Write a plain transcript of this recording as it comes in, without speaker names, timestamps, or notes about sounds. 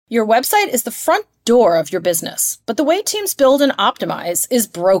Your website is the front door of your business, but the way teams build and optimize is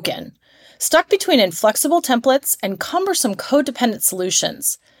broken. Stuck between inflexible templates and cumbersome code-dependent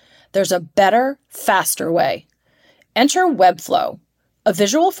solutions, there's a better, faster way. Enter Webflow, a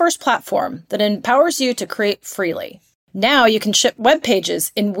visual-first platform that empowers you to create freely. Now you can ship web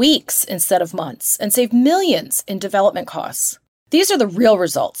pages in weeks instead of months and save millions in development costs. These are the real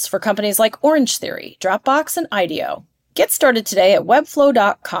results for companies like Orange Theory, Dropbox, and IDEO. Get started today at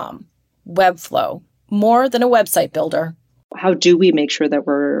webflow.com. Webflow, more than a website builder. How do we make sure that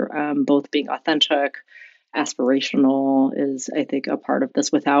we're both being authentic, aspirational is, I think, a part of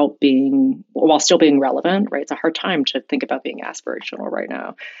this while still being relevant, right? It's a hard time to think about being aspirational right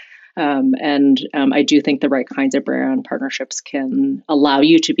now. I do think the right kinds of brand partnerships can allow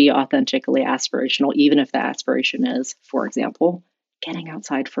you to be authentically aspirational, even if the aspiration is, for example, getting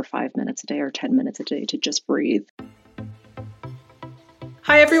outside for 5 minutes a day or 10 minutes a day to just breathe.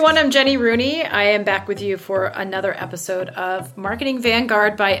 Hi, everyone. I'm Jenny Rooney. I am back with you for another episode of Marketing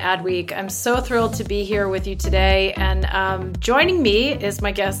Vanguard by Adweek. I'm so thrilled to be here with you today. And joining me is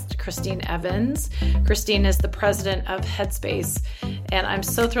my guest, Christine Evans. Christine is the president of Headspace. And I'm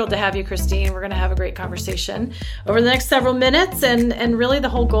so thrilled to have you, Christine. We're going to have a great conversation over the next several minutes. And really the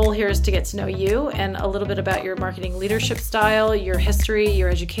whole goal here is to get to know you and a little bit about your marketing leadership style, your history, your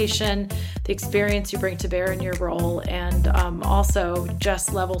education, the experience you bring to bear in your role, and also just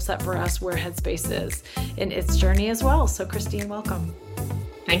level set for us where Headspace is in its journey as well. So Christine, welcome.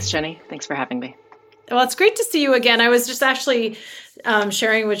 Thanks, Jenny. Thanks for having me. Well, it's great to see you again. I was just actually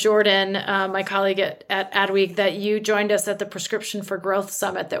sharing with Jordan, my colleague at Adweek, that you joined us at the Prescription for Growth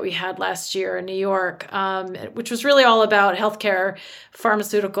Summit that we had last year in New York, which was really all about healthcare,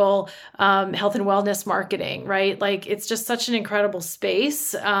 pharmaceutical, health and wellness marketing, right? Like, it's just such an incredible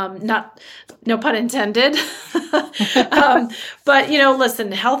space, no pun intended. But,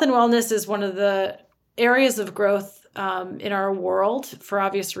 listen, health and wellness is one of the areas of growth in our world for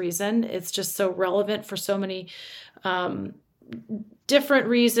obvious reason. It's just so relevant for so many different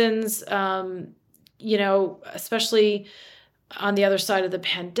reasons, especially on the other side of the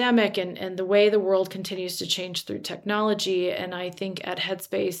pandemic and the way the world continues to change through technology. And I think at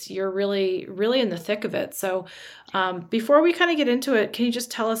Headspace, you're really, really in the thick of it. So before we kind of get into it, can you just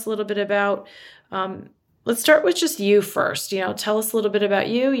tell us a little bit about let's start with just you first. Tell us a little bit about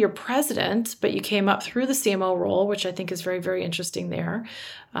you. You're president, but you came up through the CMO role, which I think is very, very interesting there.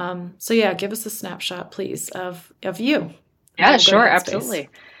 Give us a snapshot, please, of you. Yeah, sure. Absolutely.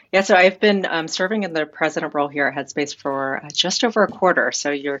 Yeah, so I've been serving in the president role here at Headspace for just over a quarter. So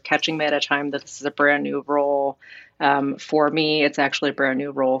you're catching me at a time that this is a brand new role. For me, it's actually a brand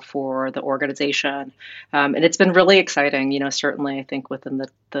new role for the organization. And it's been really exciting, certainly I think within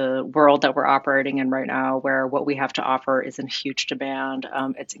the world that we're operating in right now, where what we have to offer is in huge demand.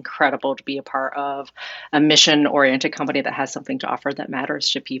 It's incredible to be a part of a mission-oriented company that has something to offer that matters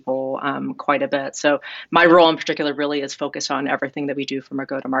to people quite a bit. So my role in particular really is focused on everything that we do from a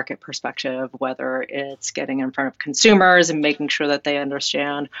go-to-market perspective, whether it's getting in front of consumers and making sure that they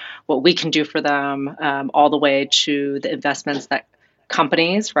understand what we can do for them, all the way to the investments that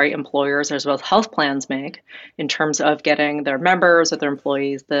companies, right, employers as well as health plans make in terms of getting their members or their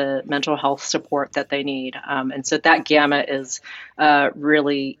employees the mental health support that they need. And so that gamut is a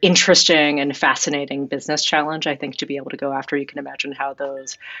really interesting and fascinating business challenge, I think, to be able to go after. You can imagine how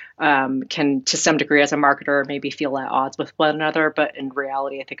those can, to some degree, as a marketer, maybe feel at odds with one another, but in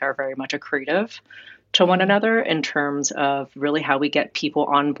reality, I think are very much accretive to one another in terms of really how we get people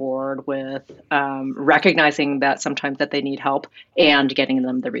on board with recognizing that sometimes that they need help and getting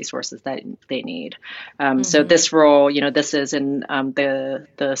them the resources that they need. So this role, this is in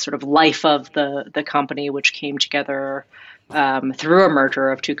the sort of life of the company, which came together through a merger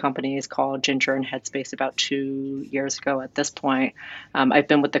of two companies called Ginger and Headspace about 2 years ago at this point. I've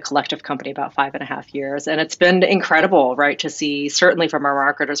been with the collective company about 5.5 years, and it's been incredible, right, to see, certainly from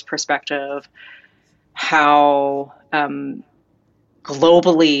our marketer's perspective, how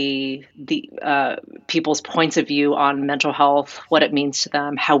globally the people's points of view on mental health, what it means to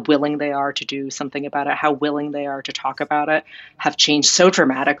them, how willing they are to do something about it, how willing they are to talk about it, have changed so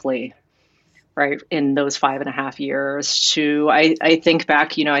dramatically, right, in those 5.5 years. I think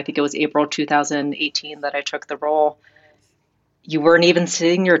back, I think it was April 2018 that I took the role. You weren't even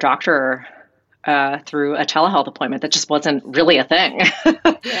seeing your doctor through a telehealth appointment. That just wasn't really a thing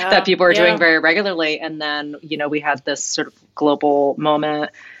that people were doing very regularly. And then, we had this sort of global moment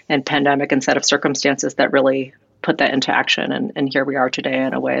and pandemic and set of circumstances that really put that into action. And here we are today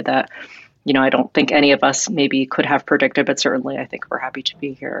in a way that I don't think any of us maybe could have predicted, but certainly I think we're happy to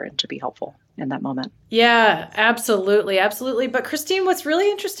be here and to be helpful in that moment. Yeah, absolutely. Absolutely. But Christine, what's really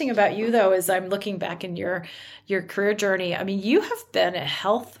interesting about you though, is I'm looking back in your career journey. I mean, you have been at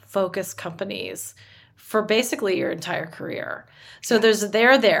health focused companies for basically your entire career. So there's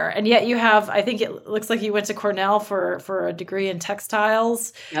there, and yet you have, I think it looks like you went to Cornell for a degree in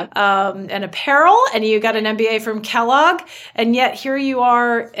textiles, Yep. And apparel, and you got an MBA from Kellogg, and yet here you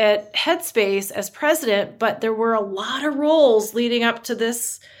are at Headspace as president, but there were a lot of roles leading up to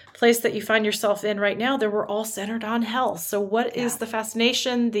this place that you find yourself in right now. They were all centered on health. So what is the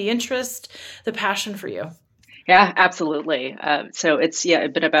fascination, the interest, the passion for you? Yeah, absolutely. So it's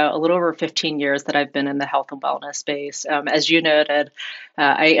been about a little over 15 years that I've been in the health and wellness space. As you noted,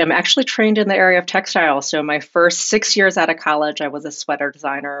 I am actually trained in the area of textiles. So my first 6 years out of college, I was a sweater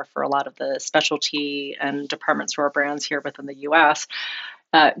designer for a lot of the specialty and department store brands here within the U.S.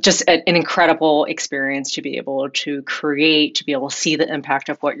 Just an incredible experience to be able to create, to be able to see the impact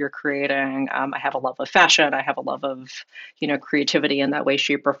of what you're creating. I have a love of fashion. I have a love of, creativity in that way,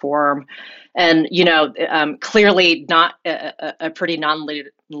 shape, or form. And, clearly not a pretty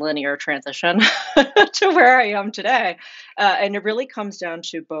non-linear transition to where I am today. And it really comes down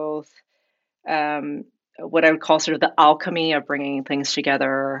to both what I would call sort of the alchemy of bringing things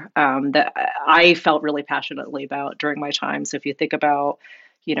together that I felt really passionately about during my time. So if you think about,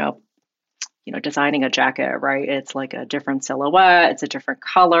 you know, designing a jacket, right? It's like a different silhouette, it's a different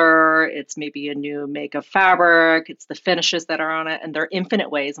color, it's maybe a new make of fabric, it's the finishes that are on it, and there are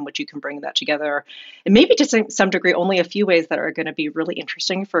infinite ways in which you can bring that together. And maybe to some degree, only a few ways that are going to be really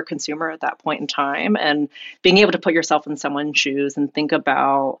interesting for a consumer at that point in time. And being able to put yourself in someone's shoes and think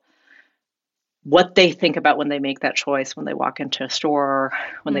about what they think about when they make that choice, when they walk into a store,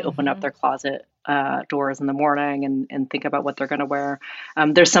 when they open up their closet doors in the morning and think about what they're going to wear.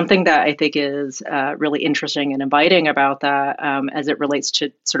 There's something that I think is really interesting and inviting about that as it relates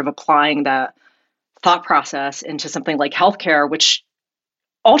to sort of applying that thought process into something like healthcare, which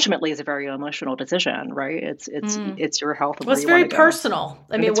ultimately is a very emotional decision, right? It's your health. Well, it's very personal.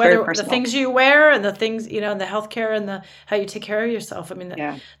 I mean, whether the things you wear and the things, and the healthcare and how you take care of yourself. I mean,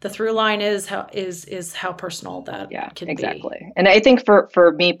 the through line is how personal that can be. Exactly. And I think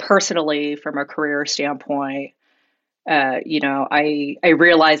for me personally, from a career standpoint, I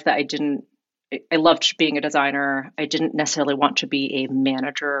realized that I loved being a designer. I didn't necessarily want to be a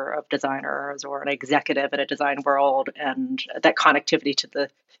manager of designers or an executive in a design world. And that connectivity to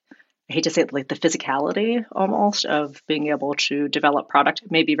I hate to say it, like the physicality almost of being able to develop product.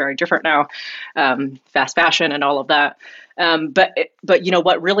 It may be very different now, fast fashion and all of that. But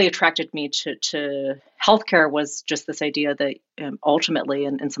what really attracted me to healthcare was just this idea that ultimately,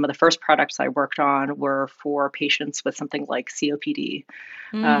 and some of the first products I worked on were for patients with something like COPD,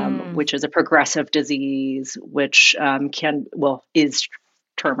 which is a progressive disease, which is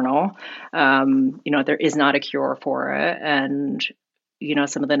terminal. There is not a cure for it. And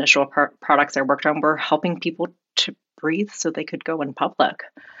some of the initial products I worked on were helping people to breathe so they could go in public,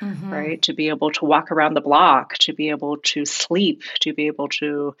 right? To be able to walk around the block, to be able to sleep, to be able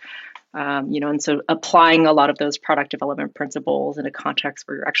to, and so applying a lot of those product development principles in a context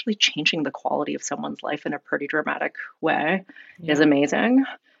where you're actually changing the quality of someone's life in a pretty dramatic way is amazing.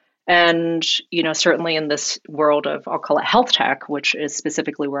 And, certainly in this world of, I'll call it health tech, which is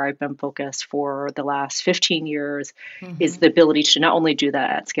specifically where I've been focused for the last 15 years, is the ability to not only do that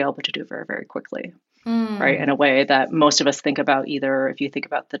at scale, but to do it very, very quickly, right? In a way that most of us think about, either if you think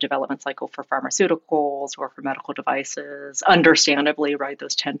about the development cycle for pharmaceuticals or for medical devices, understandably, right?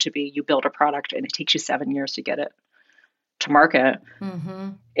 Those tend to be, you build a product and it takes you 7 years to get it to market.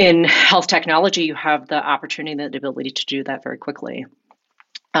 In health technology, you have the opportunity and the ability to do that very quickly.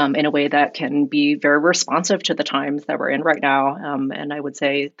 In a way that can be very responsive to the times that we're in right now. And I would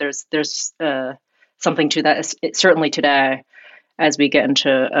say there's something to that, certainly today, as we get into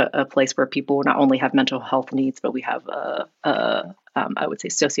a place where people not only have mental health needs, but we have I would say,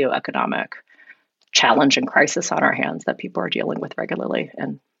 socioeconomic challenge and crisis on our hands that people are dealing with regularly.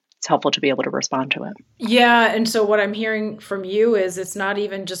 And it's helpful to be able to respond to it. Yeah. And so what I'm hearing from you is it's not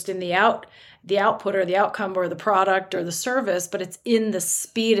even just in the output or the outcome or the product or the service, but it's in the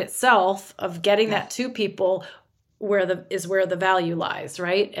speed itself of getting that to people where the value lies,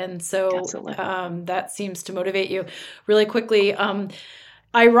 right? And so that seems to motivate you really quickly.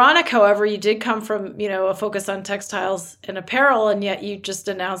 Ironic, however, you did come from, a focus on textiles and apparel, and yet you just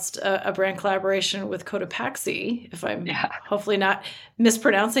announced a brand collaboration with Cotopaxi, if I'm hopefully not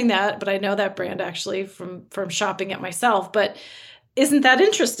mispronouncing that, but I know that brand actually from shopping it myself. But isn't that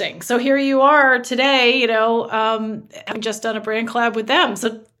interesting? So here you are today, having just done a brand collab with them.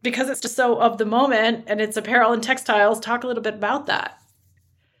 So because it's just so of the moment and it's apparel and textiles, talk a little bit about that.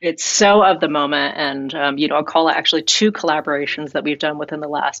 It's so of the moment. And, I'll call it actually two collaborations that we've done within the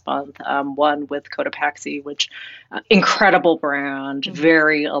last month. One with Cotopaxi, which incredible brand,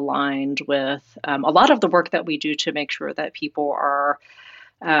 very aligned with a lot of the work that we do to make sure that people are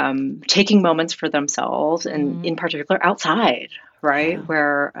taking moments for themselves and in particular outside, right? Yeah.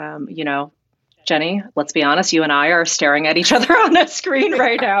 Where, Jenny, let's be honest, you and I are staring at each other on a screen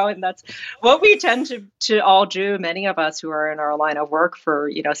right now. And that's what we tend to all do, many of us who are in our line of work for,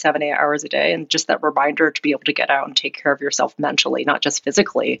 7-8 hours a day. And just that reminder to be able to get out and take care of yourself mentally, not just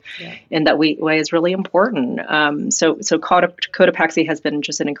physically, in that way is really important. So Cotopaxi has been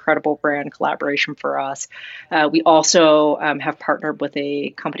just an incredible brand collaboration for us. We also have partnered with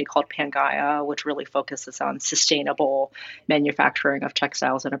a company called Pangaea, which really focuses on sustainable manufacturing of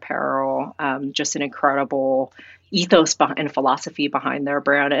textiles and apparel. Just an incredible ethos and philosophy behind their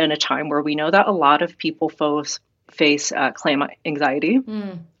brand in a time where we know that a lot of people face climate anxiety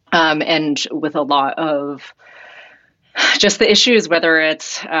and with a lot of just the issues, whether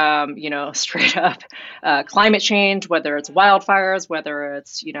it's, straight up climate change, whether it's wildfires, whether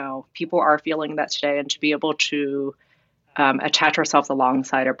it's, people are feeling that today, and to be able to attach ourselves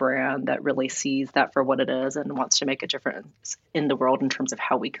alongside a brand that really sees that for what it is and wants to make a difference in the world in terms of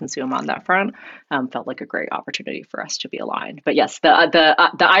how we consume on that front, felt like a great opportunity for us to be aligned. But yes,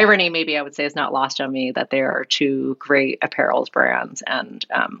 the irony, maybe I would say, is not lost on me that they are two great apparel brands, and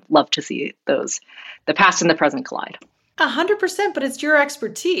love to see those, the past and the present, collide. 100%, but it's your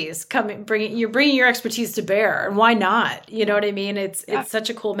expertise you're bringing your expertise to bear, and why not? You know what I mean? It's such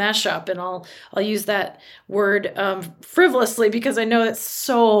a cool mashup, and I'll use that word frivolously because I know it's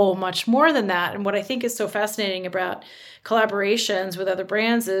so much more than that. And what I think is so fascinating about collaborations with other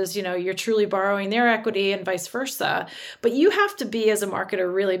brands is, you're truly borrowing their equity and vice versa. But you have to be, as a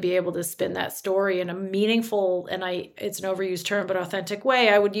marketer, really be able to spin that story in a meaningful, and it's an overused term, but authentic way.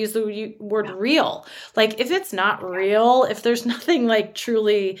 I would use the word real. Like, if it's not real, if there's nothing like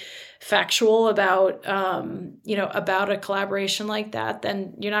truly factual about, about a collaboration like that,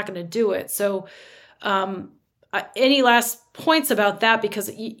 then you're not going to do it. So, any last points about that? Because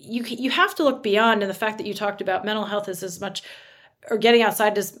you have to look beyond, and the fact that you talked about mental health is as much, or getting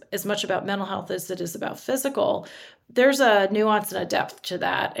outside is as much about mental health as it is about physical. There's a nuance and a depth to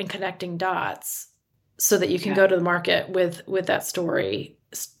that, and connecting dots so that you can go to the market with that story.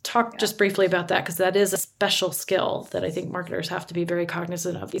 Talk just briefly about that, because that is a special skill that I think marketers have to be very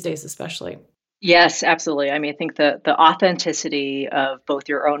cognizant of these days, especially. Yes, absolutely. I mean, I think the authenticity of both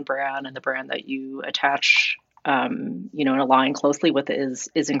your own brand and the brand that you attach, and align closely with is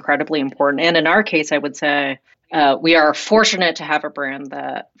incredibly important. And in our case, I would say we are fortunate to have a brand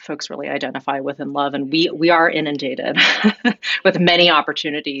that folks really identify with and love. And we are inundated with many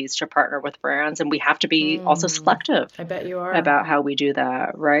opportunities to partner with brands, and we have to be also selective. I bet you are. About how we do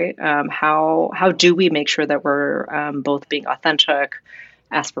that, right? How do we make sure that we're both being authentic?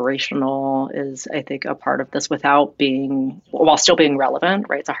 Aspirational is, I think, a part of this while still being relevant,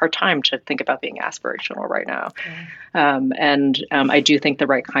 right? It's a hard time to think about being aspirational right now. Okay. I do think the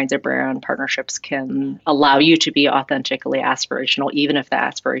right kinds of brand partnerships can allow you to be authentically aspirational, even if the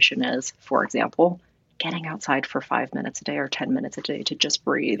aspiration is, for example, getting outside for 5 minutes a day or 10 minutes a day to just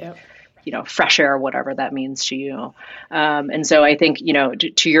breathe. Yep. Fresh air, whatever that means to you. And so I think,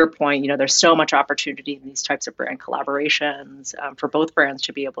 to your point, there's so much opportunity in these types of brand collaborations for both brands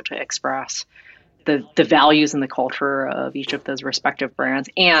to be able to express the values and the culture of each of those respective brands.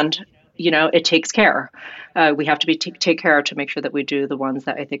 And, it takes care. We have to take care to make sure that we do the ones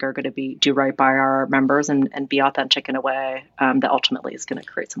that I think are going to do right by our members and be authentic in a way that ultimately is going to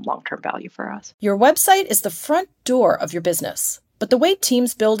create some long-term value for us. Your website is the front door of your business. But the way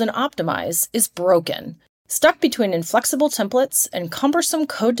teams build and optimize is broken. Stuck between inflexible templates and cumbersome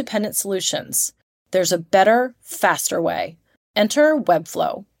code-dependent solutions, there's a better, faster way. Enter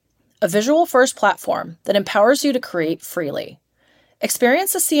Webflow, a visual-first platform that empowers you to create freely.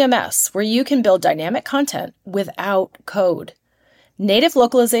 Experience a CMS where you can build dynamic content without code. Native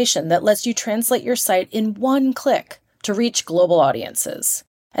localization that lets you translate your site in one click to reach global audiences.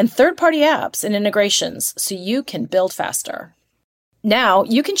 And third-party apps and integrations so you can build faster. Now,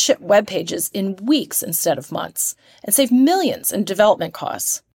 you can ship web pages in weeks instead of months and save millions in development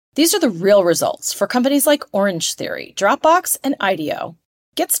costs. These are the real results for companies like Orange Theory, Dropbox, and IDEO.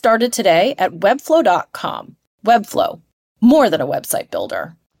 Get started today at webflow.com. Webflow, more than a website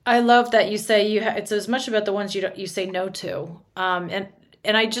builder. I love that you say it's as much about the ones you say no to. And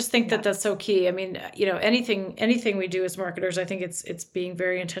And I just think that that's so key. I mean, anything we do as marketers, I think it's being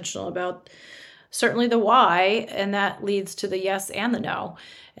very intentional about certainly the why, and that leads to the yes and the no.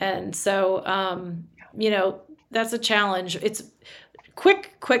 And so, that's a challenge. It's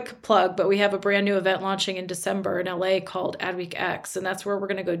quick plug, but we have a brand new event launching in December in LA called Adweek X. And that's where we're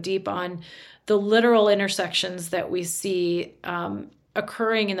going to go deep on the literal intersections that we see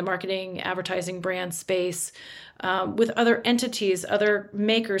occurring in the marketing, advertising, brand space with other entities, other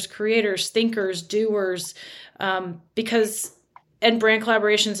makers, creators, thinkers, doers, and brand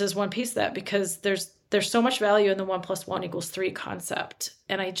collaborations is one piece of that, because there's so much value in the 1 + 1 = 3 concept.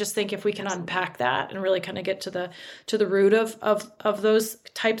 And I just think if we can unpack that and really kind of get to the root of those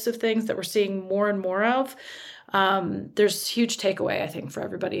types of things that we're seeing more and more of, there's huge takeaway, I think, for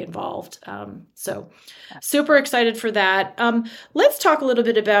everybody involved. So super excited for that. Let's talk a little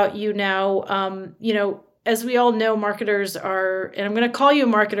bit about you now. As we all know, marketers are, and I'm going to call you a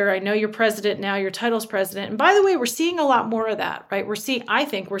marketer. I know you're president now, your title's president. And by the way, we're seeing a lot more of that, right? I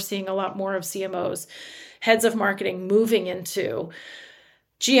think we're seeing a lot more of CMOs, heads of marketing, moving into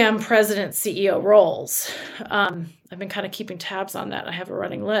GM, president, CEO roles. I've been kind of keeping tabs on that. I have a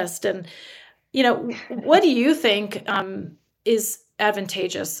running list. And, what do you think is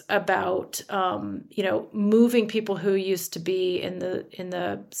advantageous about, moving people who used to be in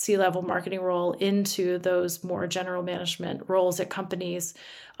the C-level marketing role into those more general management roles at companies,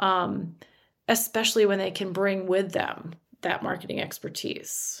 especially when they can bring with them that marketing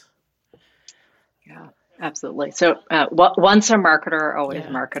expertise? Yeah, absolutely. So once a marketer, always a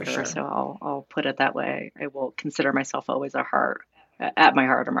marketer. Sure. So I'll put it that way. I will consider myself always at my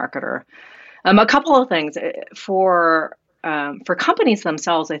heart, a marketer. A couple of things for companies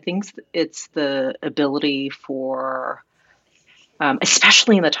themselves. I think it's the ability for,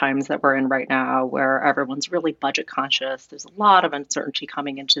 especially in the times that we're in right now, where everyone's really budget conscious. There's a lot of uncertainty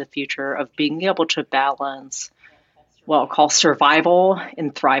coming into the future, of being able to balance what I'll call survival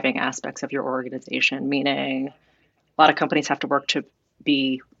and thriving aspects of your organization. Meaning, a lot of companies have to work to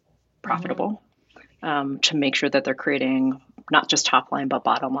be profitable, to make sure that they're creating not just top line, but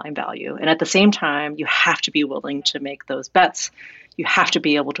bottom line value. And at the same time, you have to be willing to make those bets. You have to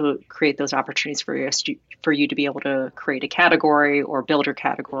be able to create those opportunities for you to be able to create a category or build your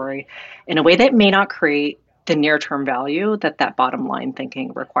category in a way that may not create the near-term value that bottom line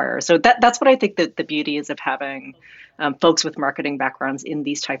thinking requires. So that's what I think that the beauty is of having folks with marketing backgrounds in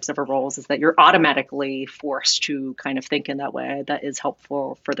these types of roles, is that you're automatically forced to kind of think in that way that is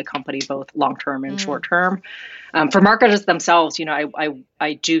helpful for the company, both long-term and short-term. For marketers themselves,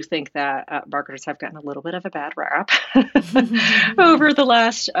 I do think that marketers have gotten a little bit of a bad rap over the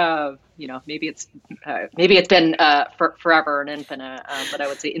last, maybe it's been forever and infinite, but I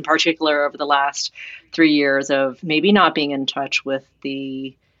would say in particular over the last 3 years of maybe not being in touch with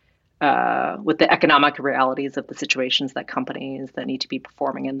the economic realities of the situations that companies that need to be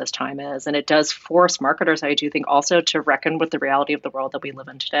performing in this time is. And it does force marketers, I do think, also to reckon with the reality of the world that we live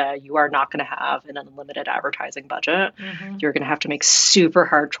in today. You are not going to have an unlimited advertising budget. You're going to have to make super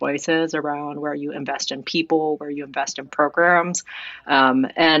hard choices around where you invest in people, where you invest in programs.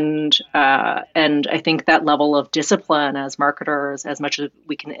 And I think that level of discipline as marketers, as much as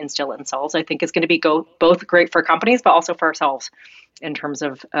we can instill in ourselves, I think is going to be both great for companies, but also for ourselves in terms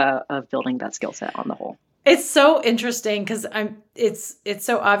of building that skill set on the whole. It's so interesting because it's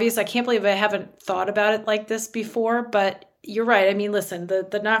so obvious. I can't believe I haven't thought about it like this before, but you're right. I mean, listen,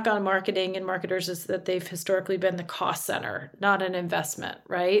 the knock on marketing and marketers is that they've historically been the cost center, not an investment,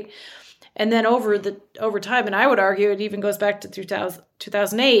 right? And then over time, and I would argue it even goes back to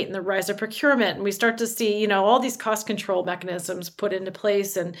 2008 and the rise of procurement, and we start to see, all these cost control mechanisms put into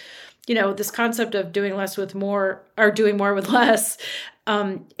place, and this concept of doing less with more, or doing more with less,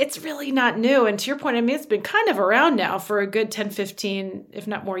 it's really not new. And to your point, I mean, it's been kind of around now for a good 10, 15, if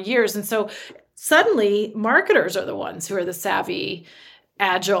not more years. And so suddenly marketers are the ones who are the savvy,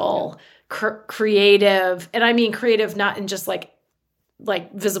 agile, creative. And I mean creative not in just like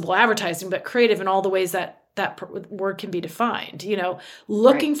visible advertising, but creative in all the ways that word can be defined,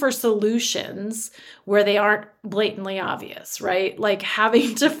 looking for solutions where they aren't blatantly obvious, right? Like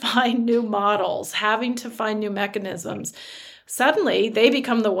having to find new models, having to find new mechanisms. Suddenly they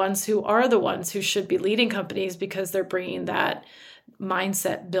become the ones who should be leading companies because they're bringing that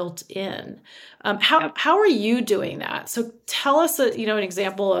mindset built in. How are you doing that? So tell us, an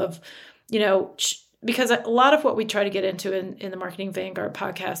example of, because a lot of what we try to get into in the Marketing Vanguard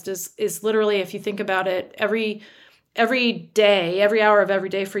podcast is literally, if you think about it, every day, every hour of every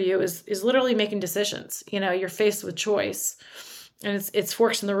day for you is literally making decisions. You're faced with choice, and it's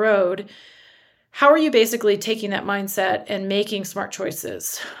forks in the road. how are you basically taking that mindset and making smart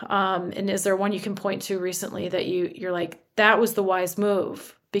choices? And is there one you can point to recently that you're like, that was the wise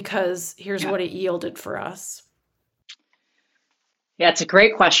move because here's what it yielded for us? Yeah, it's a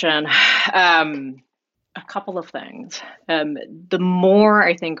great question. A couple of things. The more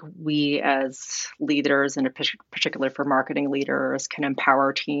I think we as leaders, and particularly for marketing leaders, can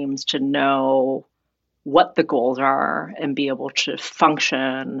empower teams to know what the goals are and be able to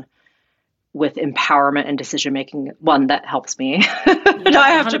function with empowerment and decision making, one, that helps me. Yeah,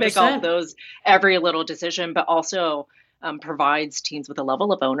 I have 100%. To make all of those, every little decision, but also provides teams with a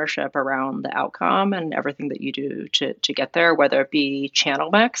level of ownership around the outcome and everything that you do to get there, whether it be channel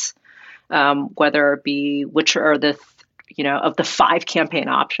mix, whether it be which are the, of the 5 campaign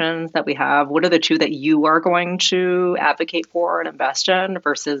options that we have, what are the 2 that you are going to advocate for and invest in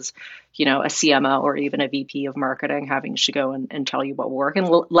versus, a CMO or even a VP of marketing having to go and tell you what will work, and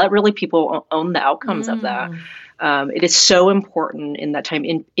let really people own the outcomes of that. It is so important in that time,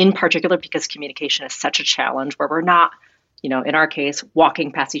 in particular, because communication is such a challenge where we're not, in our case,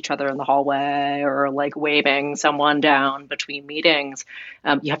 walking past each other in the hallway or like waving someone down between meetings.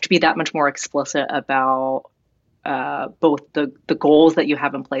 You have to be that much more explicit about both the goals that you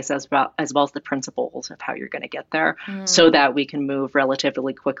have in place as well as the principles of how you're going to get there, so that we can move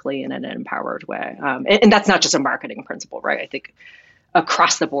relatively quickly in an empowered way. And that's not just a marketing principle, right? I think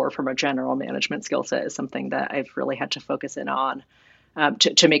across the board from a general management skill set is something that I've really had to focus in on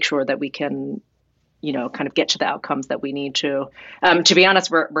to make sure that we can, kind of get to the outcomes that we need to. To be honest,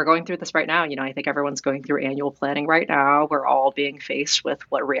 we're going through this right now. I think everyone's going through annual planning right now. We're all being faced with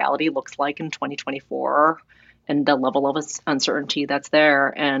what reality looks like in 2024 and the level of uncertainty that's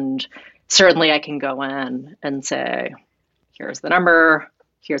there. And certainly I can go in and say, here's the number,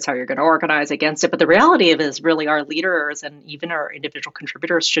 here's how you're going to organize against it. But the reality of it is really our leaders and even our individual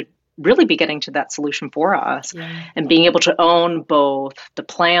contributors should really be getting to that solution for us and being able to own both the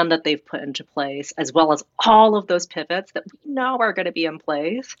plan that they've put into place, as well as all of those pivots that we know are going to be in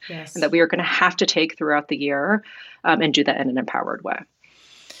place and that we are going to have to take throughout the year, and do that in an empowered way.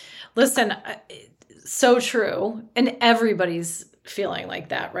 Listen, so true. And everybody's feeling like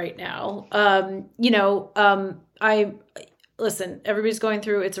that right now. Listen, everybody's going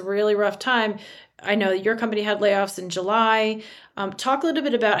through, it's a really rough time. I know your company had layoffs in July. Talk a little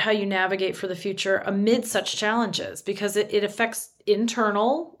bit about how you navigate for the future amid such challenges, because it affects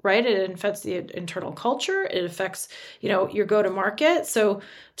internal, right? It affects the internal culture. It affects, your go-to-market. So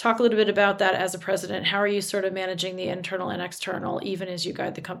talk a little bit about that as a president. How are you sort of managing the internal and external, even as you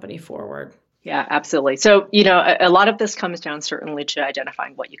guide the company forward? Yeah, absolutely. So, a lot of this comes down certainly to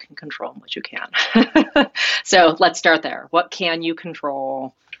identifying what you can control and what you can't. So let's start there. What can you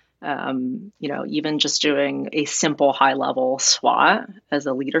control? Even just doing a simple high level SWOT as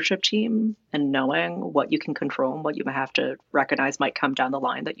a leadership team and knowing what you can control and what you have to recognize might come down the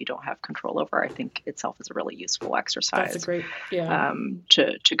line that you don't have control over, I think itself is a really useful exercise. That's great.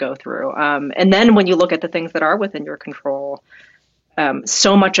 To go through. And then when you look at the things that are within your control,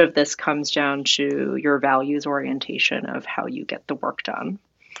 so much of this comes down to your values orientation of how you get the work done,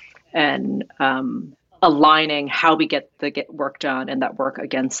 and aligning how we get work done and that work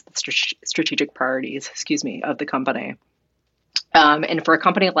against the strategic priorities, of the company. And for a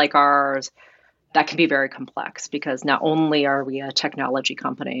company like ours, that can be very complex because not only are we a technology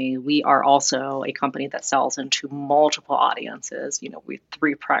company, we are also a company that sells into multiple audiences. We have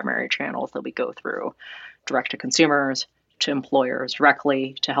 3 primary channels that we go through: direct to consumers, to employers,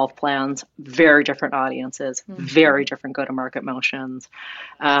 directly to health plans, very different audiences, very different go-to-market motions.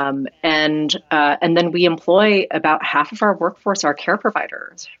 And then we employ about half of our workforce are care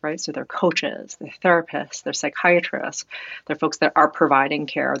providers, right? So they're coaches, they're therapists, they're psychiatrists, they're folks that are providing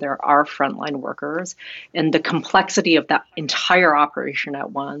care, they're our frontline workers. And the complexity of that entire operation at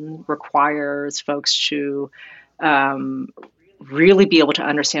one requires folks to really be able to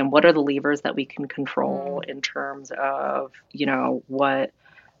understand what are the levers that we can control in terms of,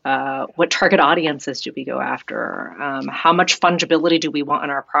 what target audiences do we go after? How much fungibility do we want in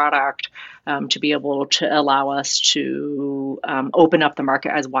our product to be able to allow us to open up the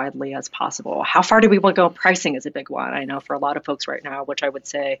market as widely as possible? How far do we want to go? Pricing is a big one. I know for a lot of folks right now, which I would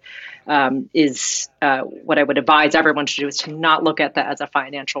say is what I would advise everyone to do is to not look at that as a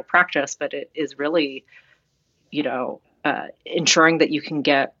financial practice, but it is really, ensuring that you can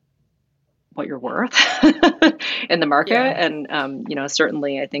get what you're worth in the market. And,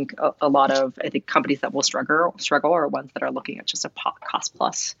 certainly I think a lot of companies that will struggle are ones that are looking at just a cost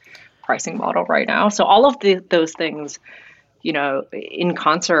plus pricing model right now. So all of those things in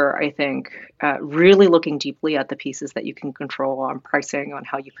concert, I think, really looking deeply at the pieces that you can control on pricing, on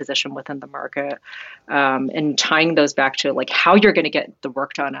how you position within the market, and tying those back to like how you're going to get the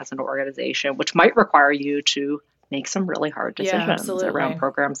work done as an organization, which might require you to make some really hard decisions around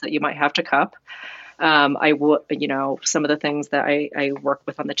programs that you might have to cup. I would, some of the things that I work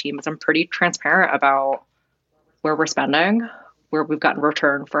with on the team is I'm pretty transparent about where we're spending, where we've gotten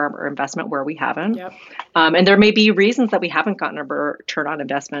return for our investment, where we haven't. Yep. And there may be reasons that we haven't gotten a return on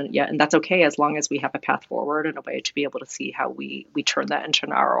investment yet. And that's okay, as long as we have a path forward and a way to be able to see how we turn that into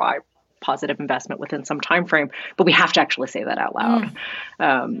an ROI positive investment within some time frame. But we have to actually say that out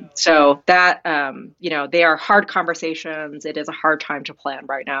loud. So that, they are hard conversations. It is a hard time to plan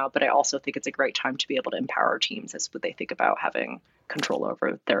right now, but I also think it's a great time to be able to empower teams as they think about having control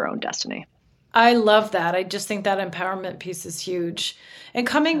over their own destiny. I love that. I just think that empowerment piece is huge. And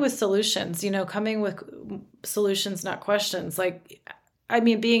coming with solutions, coming with solutions, not questions.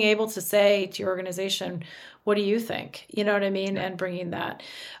 Being able to say to your organization, what do you think? You know what I mean? And bringing that.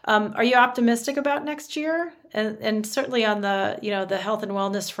 Are you optimistic about next year? And certainly on the, the health and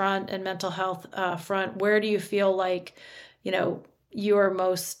wellness front and mental health front, where do you feel like, you are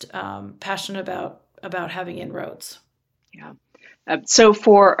most passionate about having inroads? Yeah. So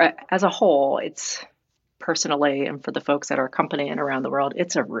as a whole, it's personally, and for the folks at our company and around the world,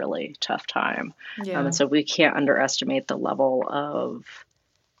 it's a really tough time. Yeah. And so we can't underestimate the level of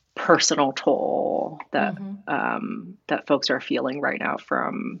personal toll that that folks are feeling right now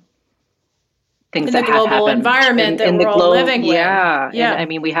from things in that the global environment that we're all living with. Yeah.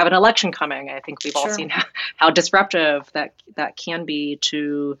 And we have an election coming. I think we've all seen how disruptive that can be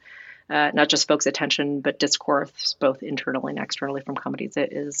to not just folks' attention, but discourse, both internally and externally from companies.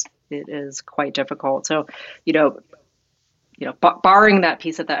 It is quite difficult. So, barring that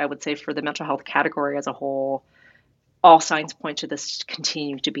piece of that, I would say for the mental health category as a whole, all signs point to this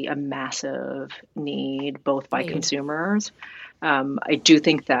continuing to be a massive need, both by consumers. I do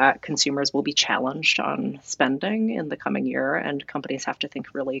think that consumers will be challenged on spending in the coming year, and companies have to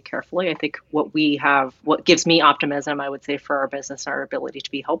think really carefully. I think what gives me optimism, I would say, for our business and our ability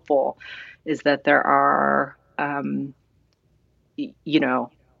to be helpful is that there are,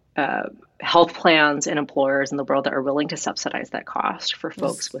 health plans and employers in the world that are willing to subsidize that cost for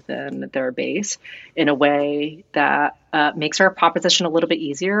folks within their base in a way that makes our proposition a little bit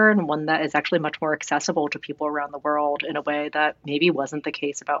easier, and one that is actually much more accessible to people around the world in a way that maybe wasn't the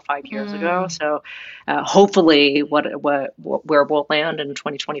case about 5 years ago. So hopefully where we'll land in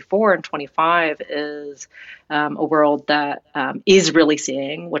 2024 and 25 is a world that is really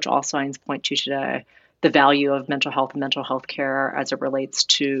seeing, which all signs point to today, the value of mental health and mental health care as it relates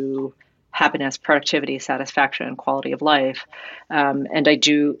to happiness, productivity, satisfaction, quality of life. And I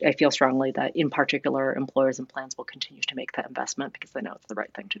feel strongly that in particular, employers and plans will continue to make that investment because they know it's the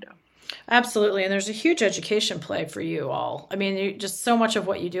right thing to do. Absolutely. And there's a huge education play for you all. I mean, just so much of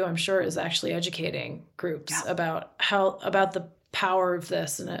what you do, I'm sure, is actually educating groups about the power of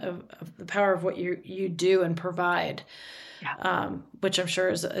this and of the power of what you do and provide, which I'm sure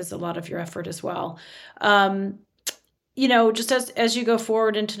is a lot of your effort as well. Just as you go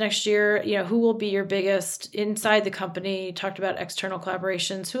forward into next year, who will be your biggest inside the company? You talked about external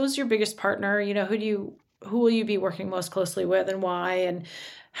collaborations. Who is your biggest partner? Who will you be working most closely with, and why? And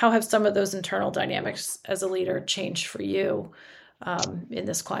how have some of those internal dynamics as a leader changed for you in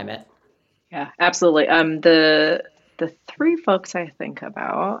this climate? Yeah, absolutely. The three folks I think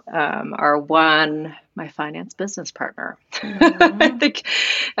about are one, my finance business partner. I think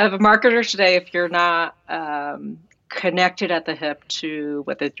of a marketer today, if you're not connected at the hip to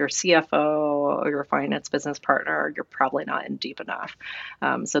whether it's your CFO or your finance business partner, you're probably not in deep enough.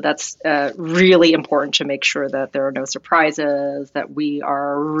 So that's really important to make sure that there are no surprises, that we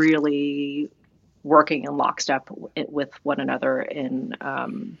are really working in lockstep with one another in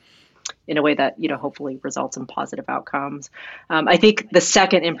a way that, hopefully results in positive outcomes. I think the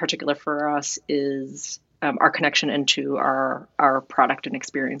second in particular for us is our connection into our product and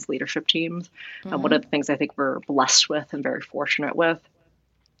experience leadership teams. One of the things I think we're blessed with and very fortunate with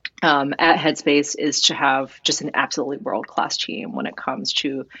at Headspace is to have just an absolutely world-class team when it comes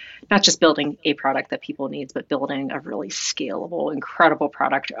to not just building a product that people need, but building a really scalable, incredible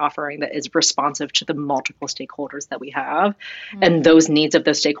product offering that is responsive to the multiple stakeholders that we have. And those needs of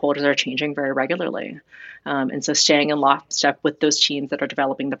those stakeholders are changing very regularly. And so staying in lockstep with those teams that are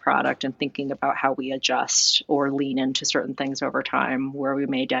developing the product and thinking about how we adjust or lean into certain things over time where we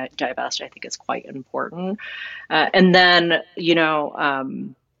may divest, I think is quite important. And then,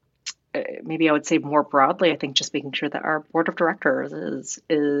 maybe I would say more broadly, I think just making sure that our board of directors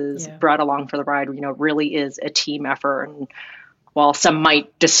is brought along for the ride, really is a team effort. And while some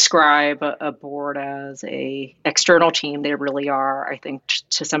might describe a board as a external team, they really are, I think,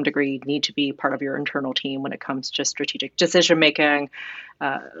 to some degree, need to be part of your internal team when it comes to strategic decision making,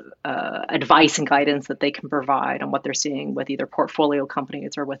 advice and guidance that they can provide on what they're seeing with either portfolio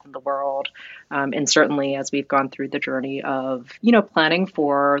companies or within the world. And certainly, as we've gone through the journey of, planning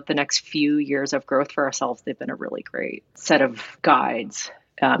for the next few years of growth for ourselves, they've been a really great set of guides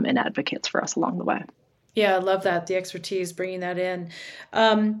and advocates for us along the way. Yeah, I love that. The expertise, bringing that in.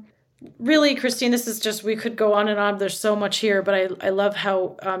 Really, Christine, this is just, we could go on and on. There's so much here, but I love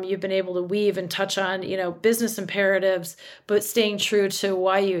how you've been able to weave and touch on, business imperatives, but staying true to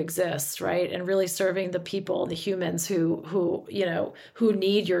why you exist, right? And really serving the people, the humans who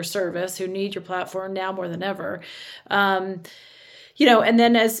need your service, who need your platform now more than ever. And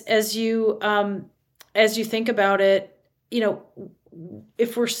then as you think about it,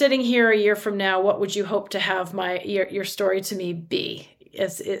 if we're sitting here a year from now, what would you hope to have your story to me be?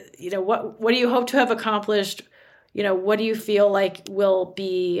 What do you hope to have accomplished? What do you feel like will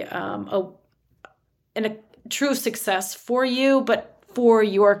be a true success for you, but for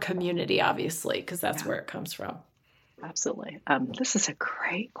your community, obviously, because that's where it comes from. Absolutely. This is a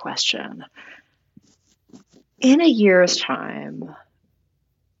great question. In a year's time,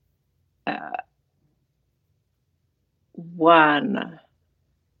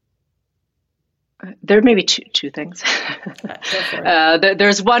 there may be two things.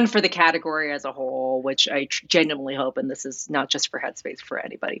 There's one for the category as a whole, which I genuinely hope, and this is not just for Headspace, for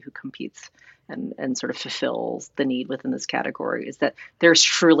anybody who competes and sort of fulfills the need within this category, is that there's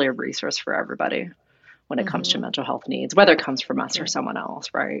truly a resource for everybody when it comes to mental health needs, whether it comes from us or someone else,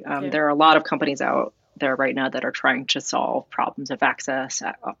 right? There are a lot of companies out there right now that are trying to solve problems of access,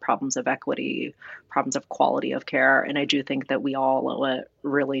 problems of equity, problems of quality of care. And I do think that we all owe it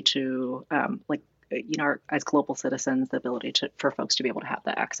really to, as global citizens, the ability for folks to be able to have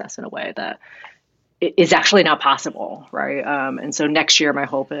that access in a way that is actually not possible, right? And so next year, my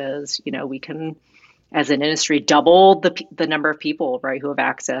hope is, we can, as an industry, double the number of people, right, who have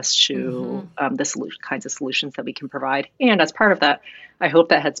access to the kinds of solutions that we can provide. And as part of that, I hope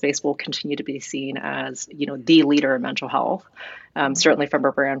that Headspace will continue to be seen as, the leader in mental health. Certainly from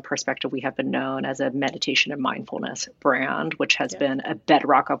a brand perspective, we have been known as a meditation and mindfulness brand, which has been a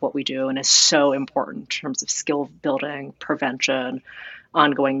bedrock of what we do and is so important in terms of skill building, prevention,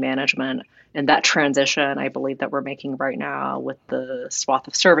 ongoing management. And that transition, I believe that we're making right now with the swath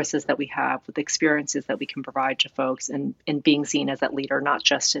of services that we have, with the experiences that we can provide to folks, and being seen as that leader, not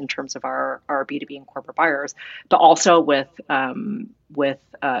just in terms of our B2B and corporate buyers, but also with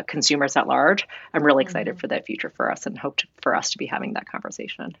consumers at large. I'm really excited for that future for us and hope for us to be having that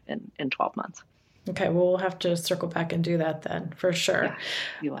conversation in 12 months. Okay, well, we'll have to circle back and do that then, for sure. Yeah,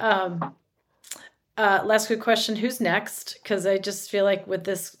 you will. Last good question. Who's next? Because I just feel like with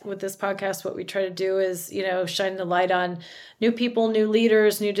this podcast, what we try to do is, shine the light on new people, new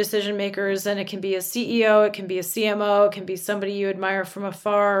leaders, new decision makers. And it can be a CEO, it can be a CMO, it can be somebody you admire from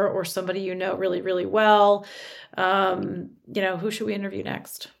afar or somebody really, really well. Who should we interview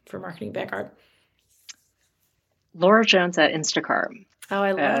next for Marketing Vanguard? Laura Jones at Instacart. Oh,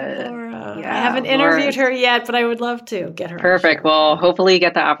 I love Laura. I haven't interviewed her yet, but I would love to get her. Perfect. Well, hopefully you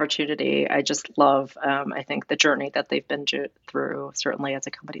get the opportunity. I just love, I think, the journey that they've been through, certainly as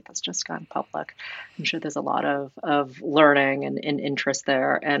a company that's just gone public. I'm sure there's a lot of learning and interest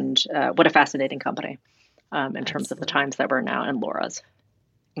there. And what a fascinating company in terms of the times that we're now. And Laura's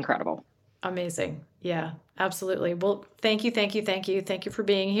incredible. Amazing. Yeah, absolutely. Well, thank you. Thank you for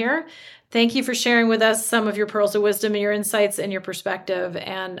being here. Thank you for sharing with us some of your pearls of wisdom and your insights and your perspective.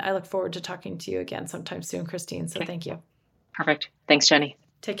 And I look forward to talking to you again sometime soon, Christine. So Thank you. Perfect. Thanks, Jenny.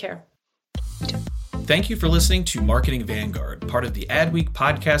 Take care. Thank you for listening to Marketing Vanguard, part of the Adweek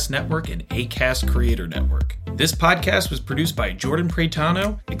Podcast Network and Acast Creator Network. This podcast was produced by Jordan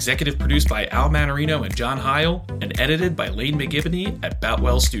Pretano, executive produced by Al Manarino and John Heil, and edited by Lane McGibney at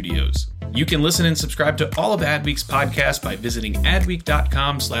Boutwell Studios. You can listen and subscribe to all of Adweek's podcasts by visiting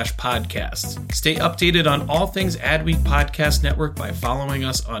adweek.com/podcasts. Stay updated on all things Adweek Podcast Network by following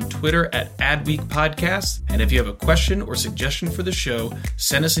us on Twitter at Adweek Podcasts. And if you have a question or suggestion for the show,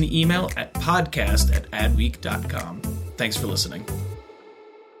 send us an email at podcast@adweek.com. Thanks for listening.